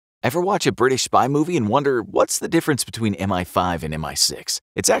Ever watch a British spy movie and wonder what's the difference between MI5 and MI6?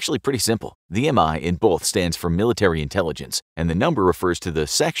 It's actually pretty simple. The MI in both stands for military intelligence, and the number refers to the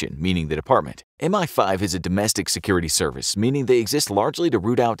section, meaning the department. MI5 is a domestic security service, meaning they exist largely to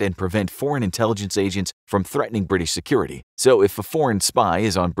root out and prevent foreign intelligence agents from threatening British security. So if a foreign spy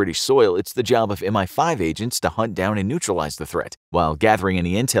is on British soil, it's the job of MI5 agents to hunt down and neutralize the threat, while gathering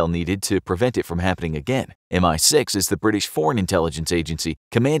any intel needed to prevent it from happening again. MI6 is the British Foreign Intelligence Agency,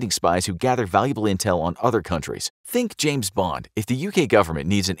 commanding spies who gather valuable intel on other countries. Think James Bond. If the UK government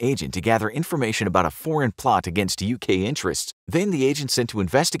needs an agent to gather information about a foreign plot against UK interests, then the agent sent to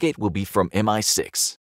investigate will be from MI6.